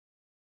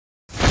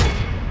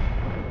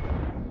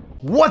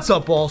What's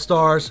up,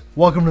 All-Stars?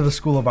 Welcome to the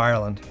School of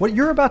Ireland. What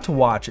you're about to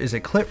watch is a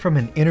clip from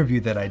an interview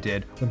that I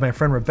did with my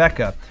friend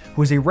Rebecca,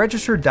 who is a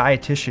registered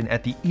dietitian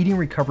at the Eating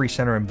Recovery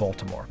Center in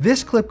Baltimore.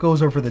 This clip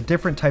goes over the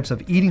different types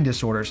of eating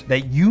disorders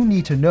that you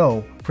need to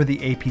know for the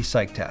AP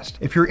Psych test.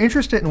 If you're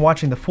interested in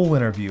watching the full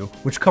interview,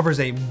 which covers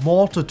a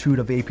multitude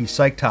of AP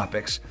Psych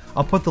topics,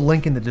 I'll put the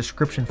link in the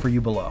description for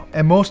you below.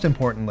 And most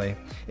importantly,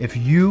 if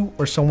you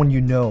or someone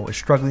you know is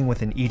struggling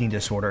with an eating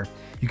disorder,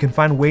 you can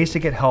find ways to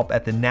get help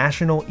at the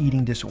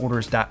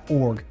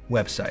nationaleatingdisorders.org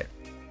website.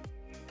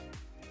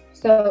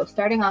 So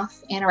starting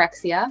off,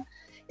 anorexia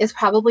is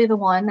probably the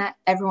one that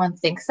everyone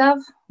thinks of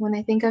when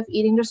they think of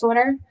eating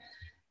disorder.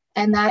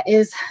 And that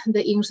is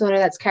the eating disorder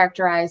that's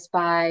characterized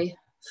by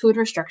food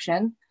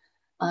restriction.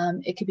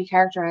 It could be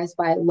characterized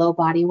by low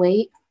body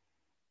weight,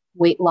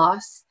 weight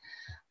loss.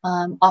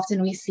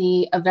 Often we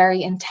see a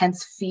very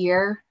intense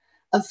fear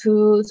of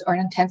foods or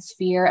an intense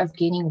fear of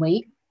gaining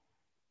weight.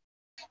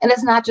 And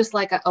it's not just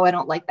like, oh, I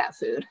don't like that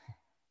food.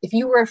 If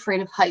you were afraid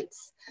of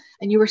heights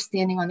and you were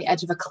standing on the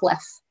edge of a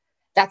cliff,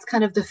 that's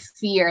kind of the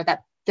fear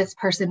that this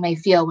person may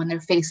feel when they're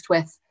faced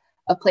with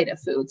a plate of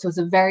food. So it's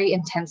a very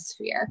intense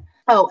fear.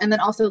 Oh, and then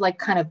also like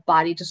kind of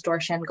body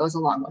distortion goes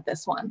along with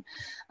this one.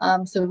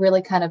 So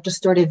really kind of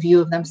distorted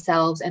view of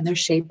themselves and their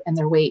shape and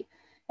their weight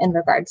in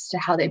regards to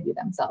how they view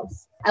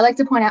themselves. I like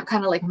to point out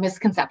kind of like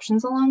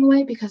misconceptions along the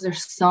way because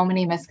there's so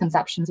many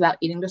misconceptions about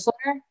eating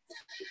disorder.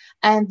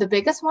 And the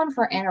biggest one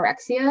for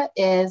anorexia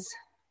is,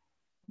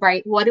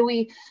 right, what do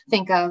we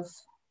think of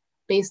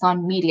based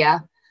on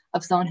media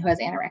of someone who has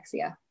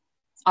anorexia?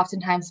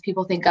 Oftentimes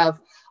people think of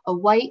a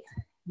white,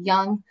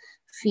 young,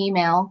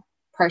 female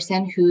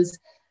person who's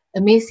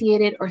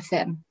emaciated or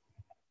thin.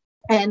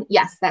 And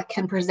yes, that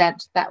can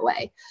present that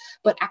way.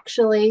 But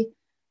actually,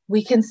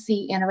 we can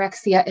see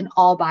anorexia in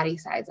all body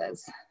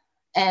sizes.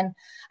 And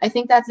I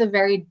think that's a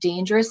very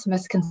dangerous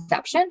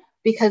misconception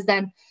because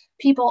then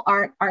people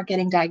aren't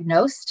getting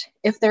diagnosed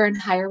if they're in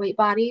higher weight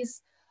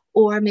bodies,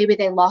 or maybe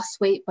they lost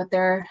weight, but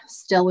they're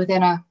still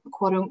within a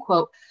quote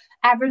unquote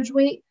average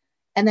weight.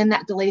 And then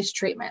that delays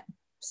treatment.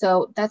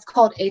 So that's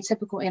called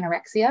atypical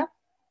anorexia.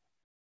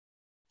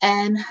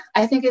 And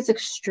I think it's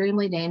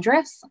extremely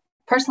dangerous.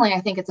 Personally,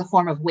 I think it's a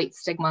form of weight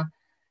stigma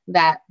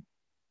that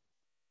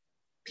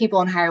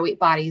people in higher weight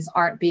bodies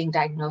aren't being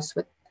diagnosed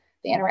with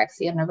the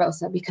anorexia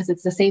nervosa because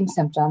it's the same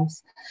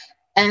symptoms.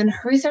 And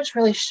research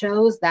really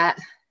shows that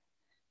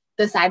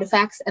the side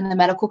effects and the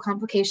medical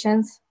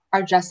complications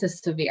are just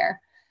as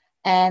severe.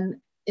 And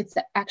it's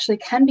actually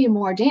can be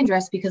more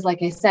dangerous because,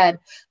 like I said,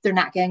 they're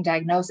not getting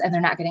diagnosed and they're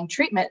not getting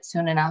treatment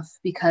soon enough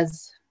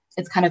because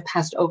it's kind of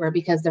passed over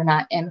because they're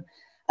not in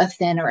a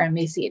thin or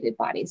emaciated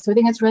body. So I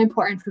think it's really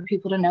important for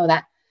people to know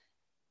that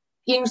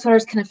eating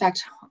disorders can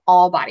affect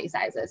all body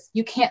sizes.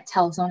 You can't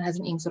tell if someone has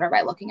an eating disorder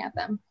by looking at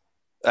them.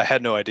 I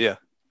had no idea.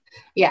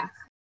 Yeah.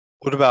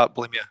 What about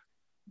bulimia?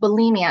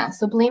 Bulimia.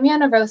 So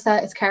bulimia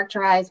nervosa is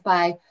characterized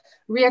by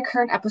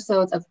recurrent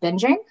episodes of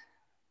binging,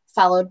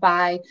 followed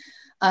by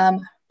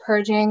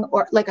purging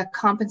or like a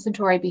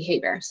compensatory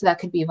behavior. So that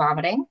could be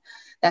vomiting,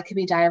 that could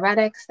be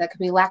diuretics, that could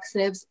be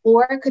laxatives,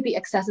 or it could be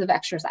excessive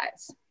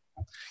exercise.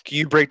 Can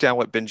you break down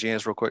what binging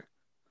is real quick?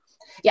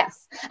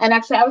 Yes. And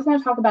actually, I was going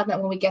to talk about that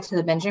when we get to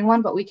the binging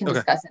one, but we can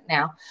discuss it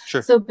now.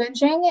 Sure. So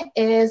binging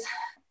is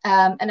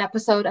an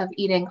episode of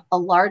eating a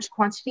large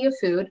quantity of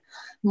food,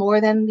 more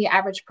than the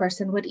average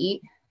person would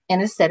eat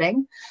in a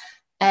sitting.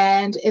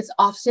 And it's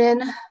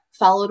often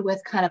followed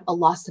with kind of a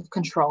loss of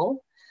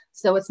control.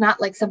 So it's not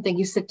like something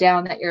you sit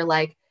down that you're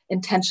like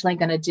intentionally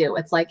going to do.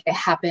 It's like it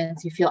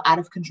happens, you feel out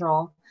of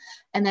control.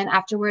 And then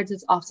afterwards,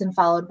 it's often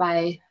followed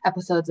by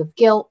episodes of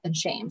guilt and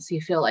shame. So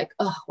you feel like,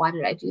 oh, why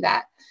did I do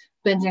that?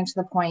 Binging to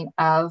the point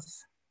of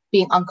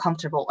being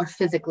uncomfortable or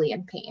physically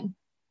in pain.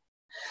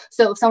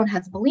 So if someone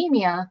has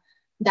bulimia,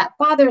 that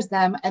bothers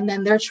them, and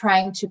then they're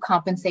trying to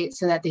compensate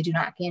so that they do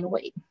not gain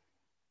weight.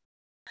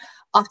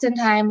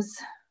 Oftentimes,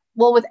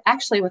 well, with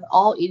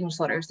all eating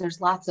disorders,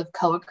 there's lots of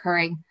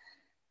co-occurring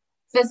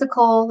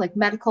physical, like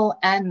medical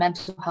and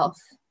mental health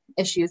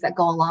issues that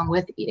go along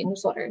with eating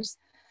disorders.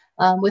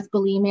 With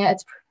bulimia,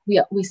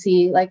 we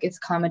see like it's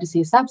common to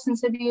see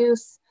substance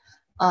abuse,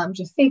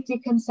 just safety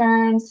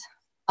concerns,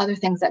 other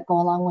things that go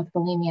along with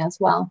bulimia as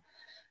well.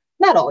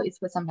 Not always,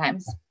 but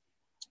sometimes.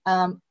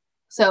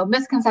 So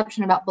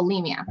misconception about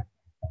bulimia.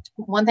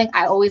 One thing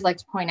I always like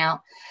to point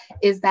out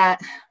is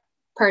that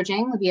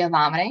purging via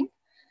vomiting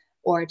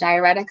or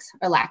diuretics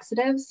or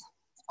laxatives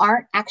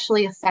aren't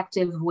actually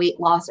effective weight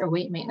loss or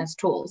weight maintenance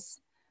tools,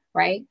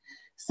 right?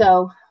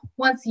 So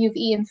once you've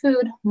eaten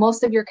food,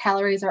 most of your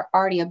calories are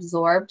already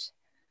absorbed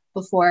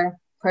before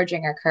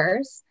purging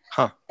occurs.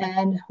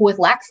 And with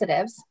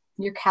laxatives,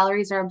 your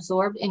calories are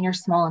absorbed in your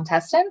small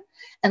intestine,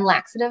 and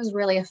laxatives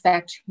really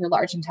affect your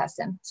large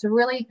intestine. So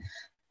really,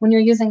 when you're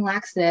using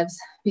laxatives,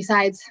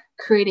 besides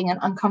creating an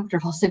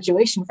uncomfortable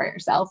situation for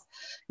yourself,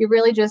 you're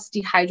really just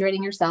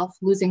dehydrating yourself,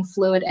 losing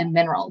fluid and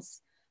minerals,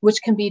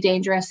 which can be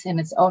dangerous in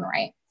its own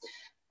right.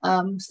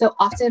 So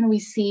often we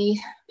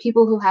see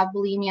people who have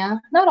bulimia,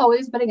 not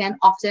always, but again,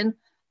 often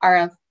are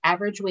of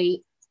average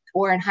weight,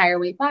 or in higher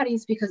weight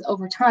bodies, because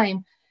over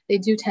time they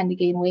do tend to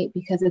gain weight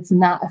because it's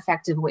not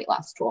effective weight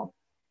loss tool.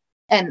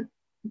 And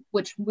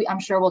which I'm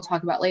sure we'll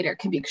talk about later,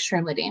 can be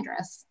extremely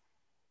dangerous.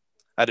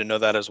 I didn't know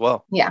that as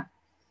well. Yeah.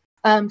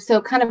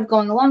 So kind of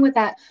going along with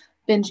that,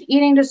 binge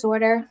eating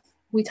disorder,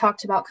 we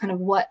talked about kind of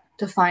what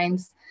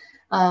defines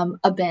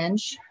a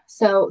binge.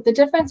 So the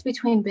difference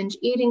between binge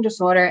eating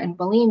disorder and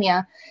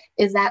bulimia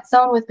is that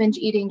someone with binge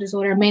eating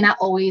disorder may not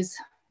always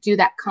do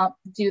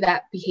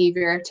that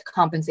behavior to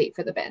compensate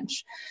for the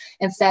binge.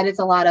 Instead, it's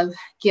a lot of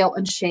guilt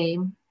and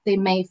shame. They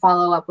may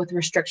follow up with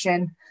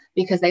restriction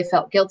because they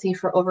felt guilty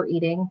for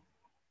overeating.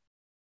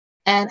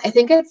 And I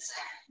think it's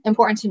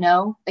important to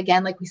know,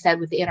 again, like we said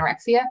with the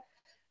anorexia,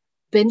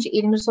 binge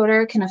eating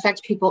disorder can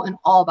affect people in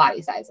all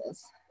body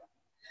sizes.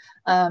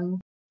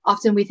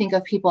 Often we think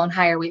of people in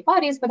higher weight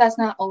bodies, but that's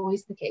not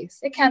always the case.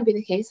 It can be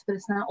the case, but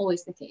it's not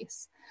always the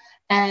case.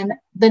 And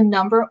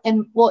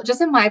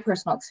just in my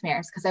personal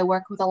experience, because I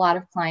work with a lot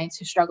of clients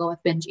who struggle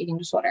with binge eating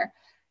disorder,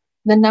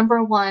 the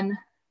number one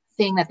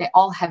thing that they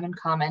all have in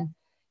common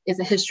is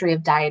a history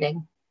of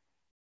dieting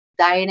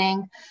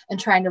and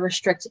trying to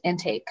restrict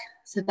intake.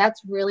 So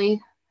that's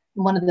really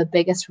one of the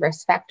biggest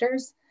risk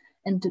factors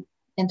in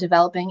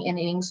developing an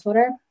eating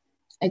disorder.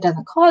 It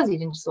doesn't cause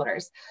eating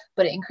disorders,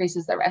 but it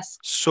increases the risk.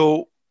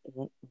 So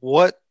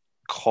what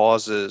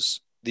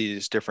causes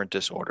these different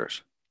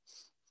disorders?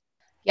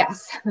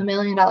 Yes, the $1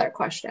 million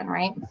question,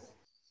 right?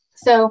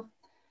 So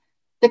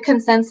the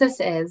consensus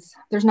is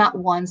there's not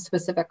one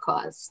specific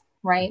cause,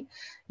 right?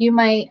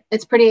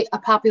 It's a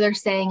popular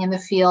saying in the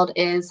field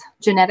is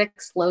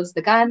genetics loads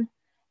the gun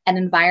and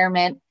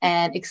environment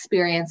and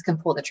experience can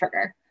pull the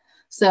trigger.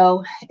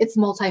 So it's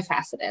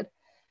multifaceted.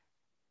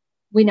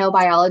 We know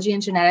biology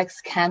and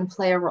genetics can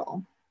play a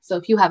role. So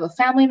if you have a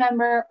family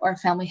member or a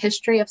family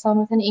history of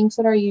someone with an eating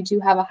disorder, you do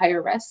have a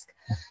higher risk.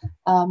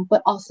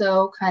 But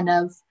also kind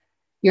of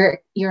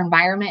your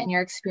environment and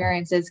your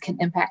experiences can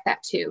impact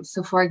that too.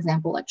 So for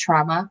example, like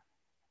trauma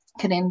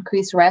can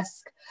increase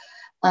risk.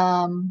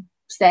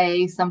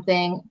 Say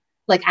something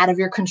like out of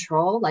your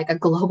control, like a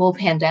global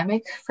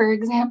pandemic, for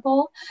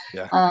example,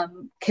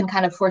 can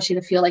kind of force you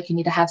to feel like you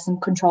need to have some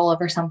control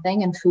over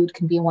something, and food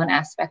can be one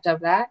aspect of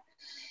that.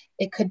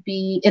 It could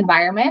be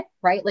environment,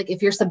 right? Like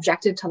if you're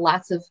subjected to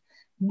lots of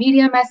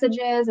media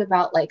messages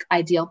about like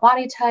ideal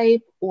body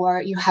type,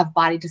 or you have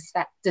body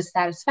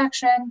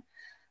dissatisfaction.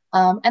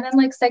 And then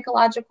like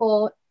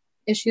psychological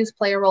issues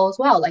play a role as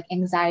well, like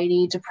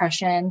anxiety,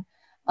 depression,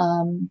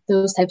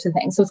 those types of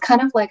things. So it's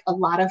kind of like a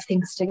lot of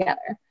things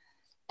together.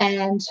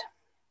 And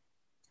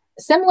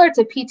similar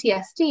to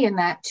PTSD in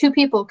that two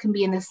people can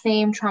be in the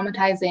same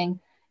traumatizing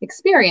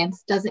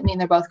experience doesn't mean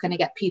they're both going to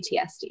get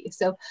PTSD.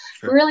 So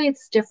really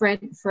it's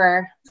different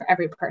for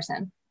every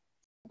person,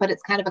 but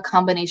it's kind of a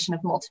combination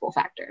of multiple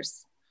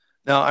factors.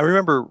 Now, I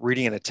remember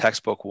reading in a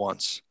textbook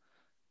once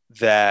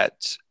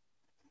that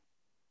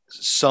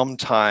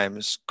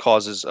sometimes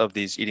causes of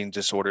these eating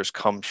disorders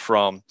come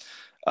from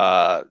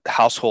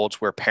households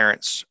where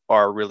parents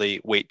are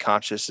really weight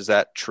conscious. Is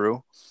that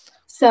true?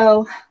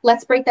 So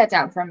let's break that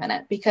down for a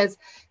minute, because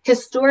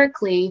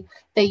historically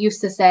they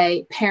used to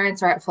say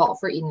parents are at fault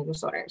for eating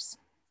disorders.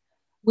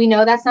 We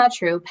know that's not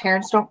true.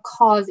 Parents don't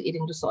cause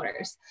eating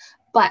disorders,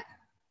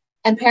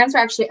 and parents are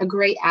actually a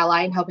great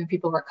ally in helping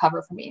people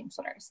recover from eating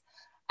disorders.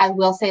 I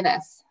will say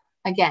this,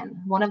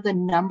 again, one of the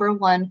number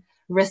one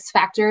risk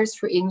factors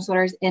for eating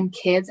disorders in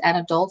kids and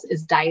adults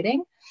is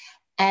dieting.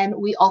 And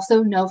we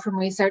also know from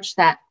research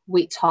that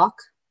weight talk,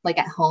 like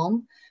at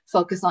home,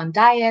 focus on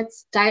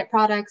diets, diet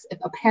products. If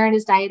a parent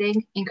is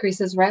dieting,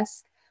 increases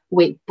risk.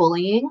 Weight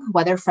bullying,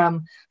 whether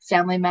from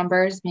family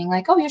members being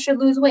like, oh, you should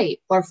lose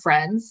weight, or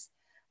friends,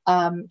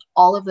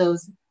 all of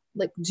those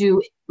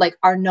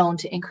are known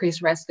to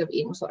increase risk of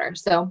eating disorder.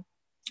 So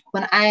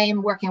when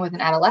I'm working with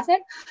an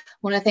adolescent,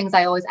 one of the things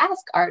I always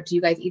ask are, do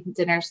you guys eat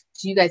dinners?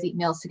 Do you guys eat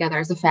meals together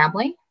as a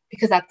family?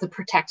 Because that's a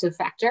protective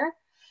factor.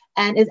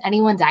 And is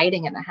anyone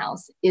dieting in the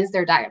house? Is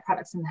there diet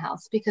products in the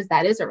house? Because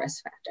that is a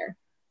risk factor.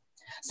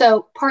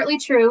 So partly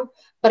true,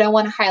 but I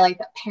want to highlight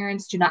that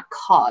parents do not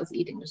cause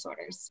eating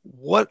disorders.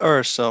 What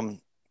are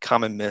some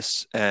common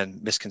myths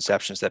and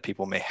misconceptions that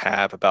people may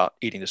have about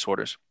eating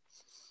disorders?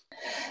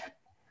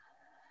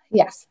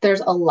 Yes, there's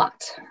a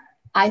lot.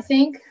 I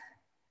think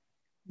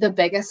the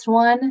biggest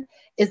one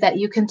is that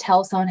you can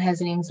tell someone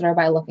has an eating disorder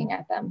by looking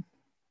at them,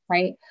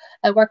 right?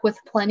 I work with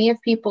plenty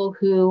of people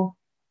who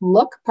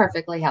look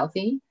perfectly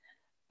healthy,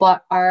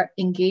 but are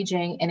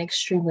engaging in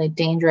extremely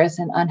dangerous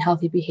and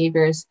unhealthy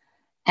behaviors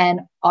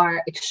and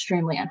are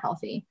extremely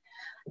unhealthy.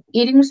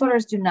 Eating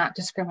disorders do not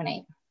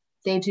discriminate.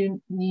 We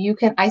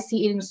see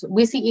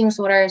eating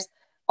disorders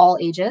all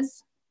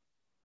ages.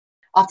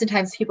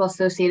 Oftentimes people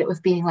associate it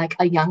with being like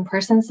a young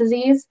person's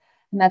disease,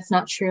 and that's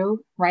not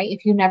true, right?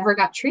 If you never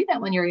got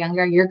treatment when you're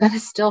younger, you're going to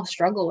still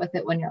struggle with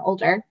it when you're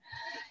older.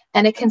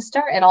 And it can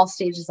start at all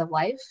stages of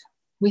life.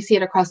 We see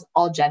it across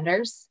all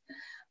genders.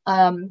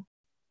 I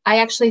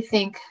actually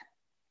think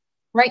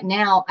right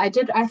now, I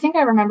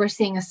remember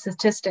seeing a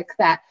statistic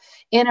that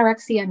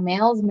anorexia in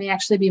males may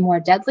actually be more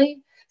deadly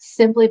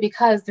simply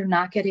because they're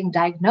not getting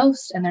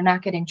diagnosed and they're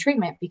not getting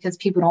treatment because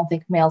people don't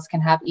think males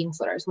can have eating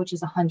disorders, which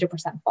is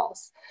 100%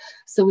 false.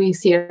 So we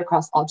see it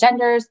across all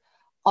genders,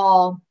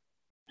 all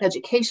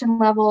education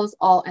levels,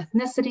 all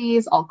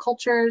ethnicities, all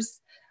cultures,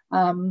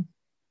 all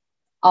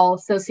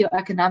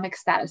socioeconomic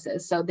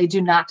statuses. So they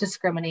do not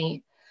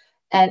discriminate.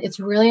 And it's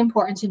really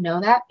important to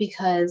know that,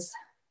 because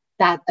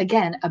that,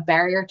 again, a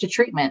barrier to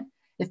treatment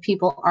if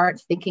people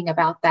aren't thinking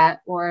about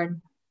that or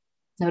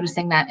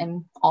noticing that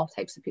in all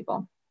types of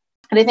people.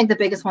 And I think the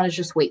biggest one is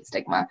just weight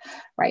stigma,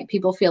 right?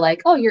 People feel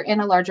like, oh, you're in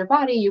a larger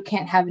body, you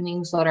can't have an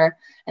eating disorder.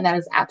 And that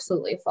is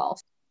absolutely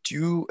false. Do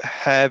you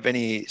have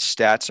any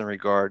stats in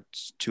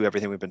regards to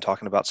everything we've been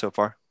talking about so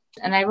far?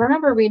 And I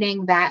remember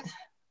reading that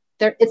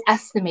it's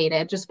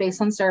estimated, just based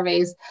on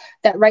surveys,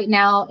 that right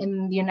now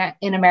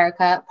in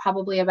America,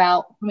 probably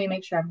about, let me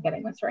make sure I'm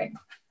getting this right,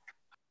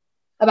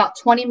 about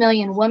 20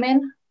 million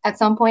women at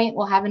some point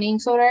will have an eating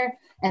disorder,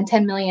 and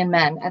 10 million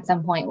men at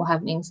some point will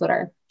have an eating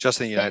disorder.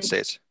 Just in the United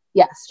States?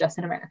 Yes, just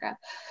in America.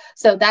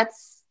 So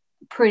that's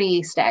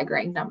pretty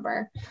staggering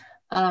number.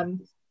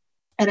 And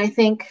I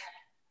think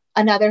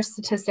another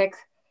statistic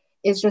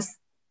is just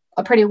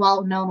a pretty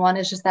well-known one,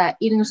 is just that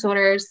eating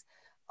disorders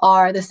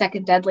are the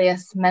second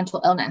deadliest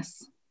mental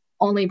illness,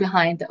 only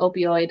behind the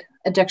opioid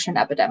addiction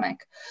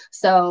epidemic.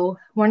 So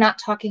we're not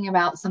talking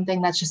about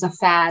something that's just a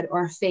fad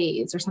or a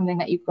phase or something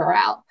that you grow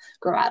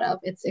out of.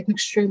 It's an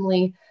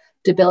extremely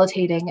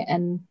debilitating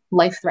and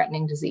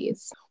life-threatening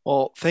disease.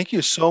 Well, thank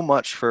you so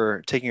much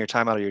for taking your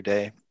time out of your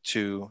day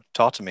to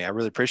talk to me. I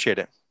really appreciate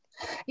it.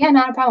 Yeah,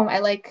 not a problem. I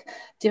like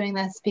doing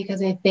this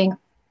because I think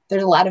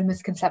there's a lot of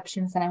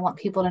misconceptions and I want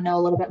people to know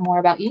a little bit more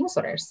about eating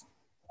disorders.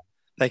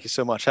 Thank you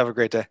so much. Have a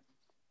great day.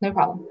 No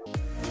problem.